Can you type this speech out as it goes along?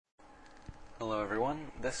Hello everyone,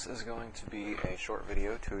 this is going to be a short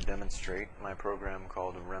video to demonstrate my program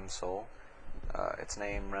called RemSole. Its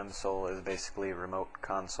name, RemSole, is basically remote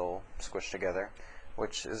console squished together,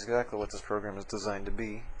 which is exactly what this program is designed to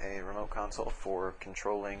be, a remote console for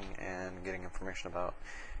controlling and getting information about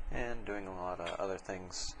and doing a lot of other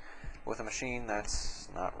things with a machine that's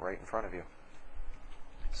not right in front of you.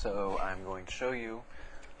 So I'm going to show you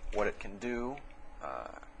what it can do,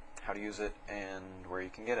 how to use it, and where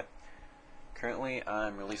you can get it. Currently,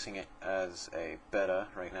 I'm releasing it as a beta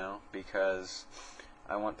right now because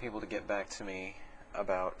I want people to get back to me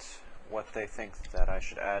about what they think that I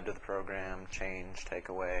should add to the program, change, take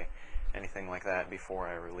away, anything like that before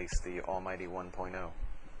I release the almighty 1.0.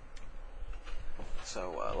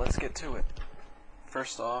 So let's get to it.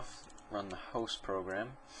 First off, run the host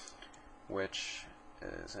program, which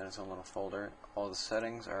is in its own little folder. All the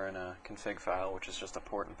settings are in a config file, which is just a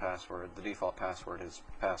port and password. The default password is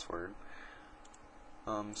password.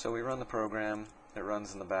 So we run the program, it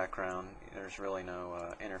runs in the background. There's really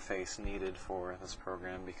no interface needed for this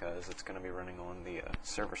program because it's going to be running on the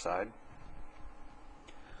server side.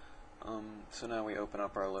 So now we open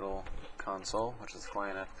up our little console, which is the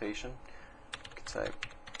client application. You can type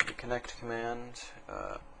the connect command,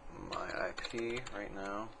 my IP right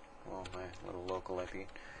now, well, my little local IP,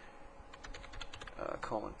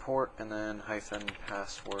 colon port, and then hyphen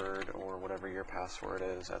password or whatever your password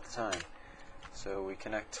is at the time. So we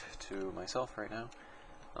connect to myself right now.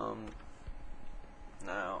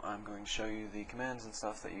 Now I'm going to show you the commands and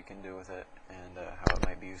stuff that you can do with it and how it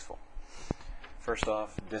might be useful. First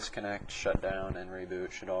off, disconnect, shutdown, and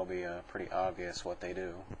reboot should all be pretty obvious what they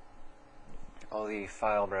do. All the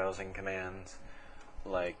file browsing commands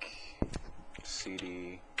like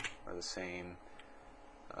cd are the same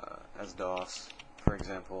as DOS. For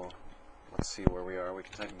example, let's see where we are. We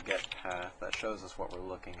can type get path. That shows us what we're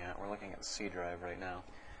looking at. We're looking at the C drive right now.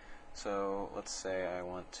 So let's say I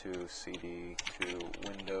want to cd to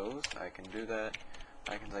Windows. I can do that.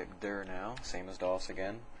 I can type dir now, same as DOS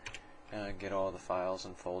again. Get all the files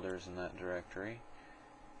and folders in that directory.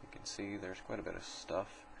 You can see there's quite a bit of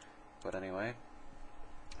stuff. But anyway,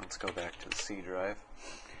 let's go back to the C drive.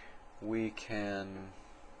 We can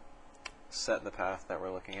set the path that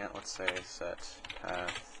we're looking at. Let's say set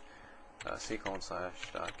path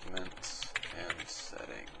C:/documents and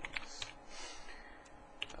settings.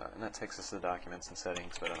 And that takes us to the documents and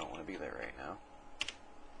settings, but I don't want to be there right now.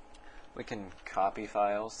 We can copy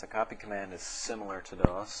files. The copy command is similar to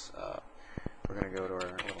DOS. We're going to go to our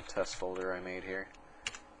little test folder I made here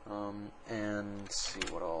and see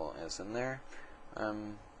what all is in there.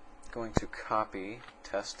 I'm going to copy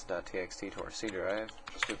test.txt to our C drive.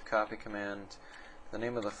 Just do the copy command, the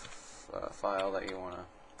name of the file that you want to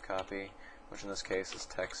copy, which in this case is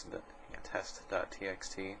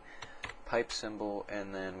test.txt, pipe symbol,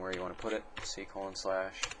 and then where you want to put it,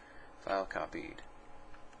 C:/file copied.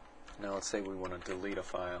 Now let's say we want to delete a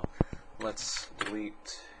file. Let's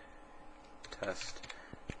delete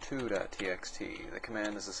test2.txt. The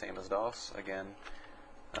command is the same as DOS again,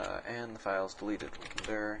 and the file is deleted.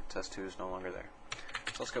 There, test2 is no longer there.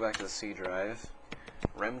 So let's go back to the C drive.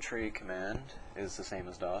 Remtree command is the same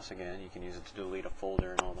as DOS. Again, you can use it to delete a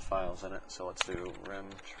folder and all the files in it. So let's do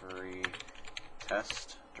remtree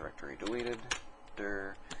test, directory deleted,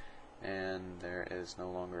 dir, and there is no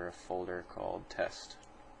longer a folder called test.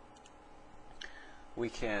 We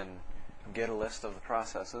can get a list of the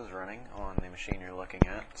processes running on the machine you're looking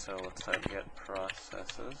at. So let's type get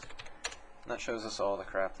processes. And that shows us all the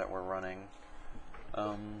crap that we're running.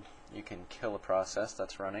 You can kill a process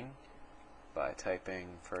that's running by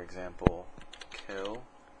typing, for example, kill.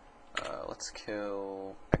 Let's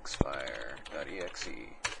kill xfire.exe,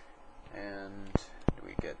 and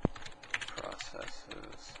we get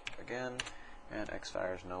processes again, and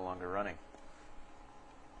xfire is no longer running.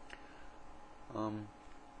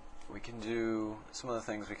 We can do some of the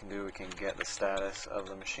things we can do. We can get the status of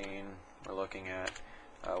the machine we're looking at,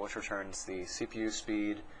 which returns the CPU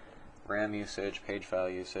speed, RAM usage, page file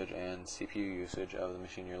usage, and CPU usage of the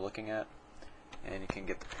machine you're looking at. And you can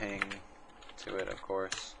get the ping to it, of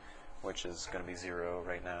course, which is going to be 0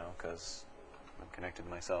 right now because I'm connected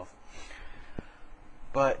myself.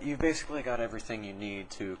 But you've basically got everything you need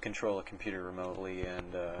to control a computer remotely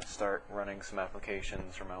and start running some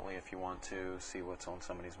applications remotely if you want to, see what's on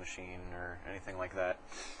somebody's machine or anything like that.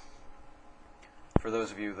 For those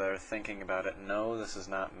of you that are thinking about it, no, this is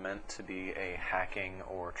not meant to be a hacking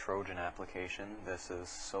or Trojan application. This is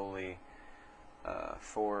solely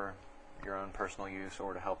for your own personal use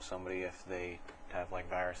or to help somebody if they have like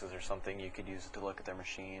viruses or something. You could use it to look at their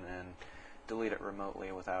machine and delete it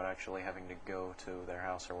remotely without actually having to go to their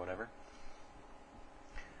house or whatever.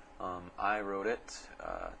 I wrote it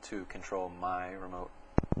to control my remote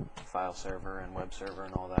file server and web server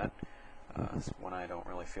and all that when I don't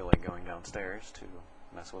really feel like going downstairs to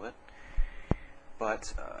mess with it.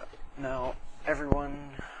 But now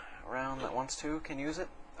everyone around that wants to can use it.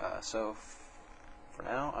 So for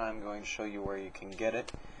now, I'm going to show you where you can get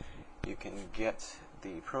it. You can get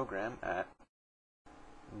the program at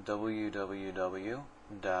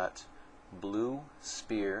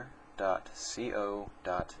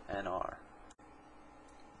www.bluespear.co.nr.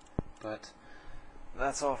 But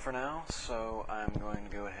that's all for now, so I'm going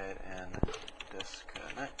to go ahead and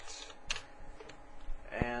disconnect.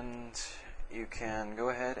 And you can go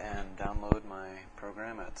ahead and download my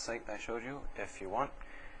program at the site I showed you if you want.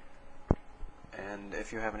 And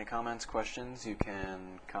if you have any comments, questions, you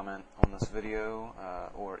can comment on this video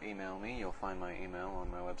or email me. You'll find my email on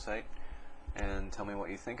my website. And tell me what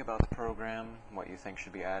you think about the program, what you think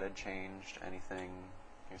should be added, changed, anything,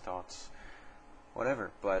 your thoughts,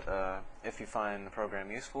 whatever. But if you find the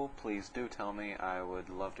program useful, please do tell me. I would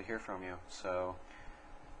love to hear from you. So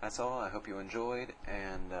that's all. I hope you enjoyed,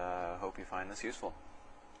 and hope you find this useful.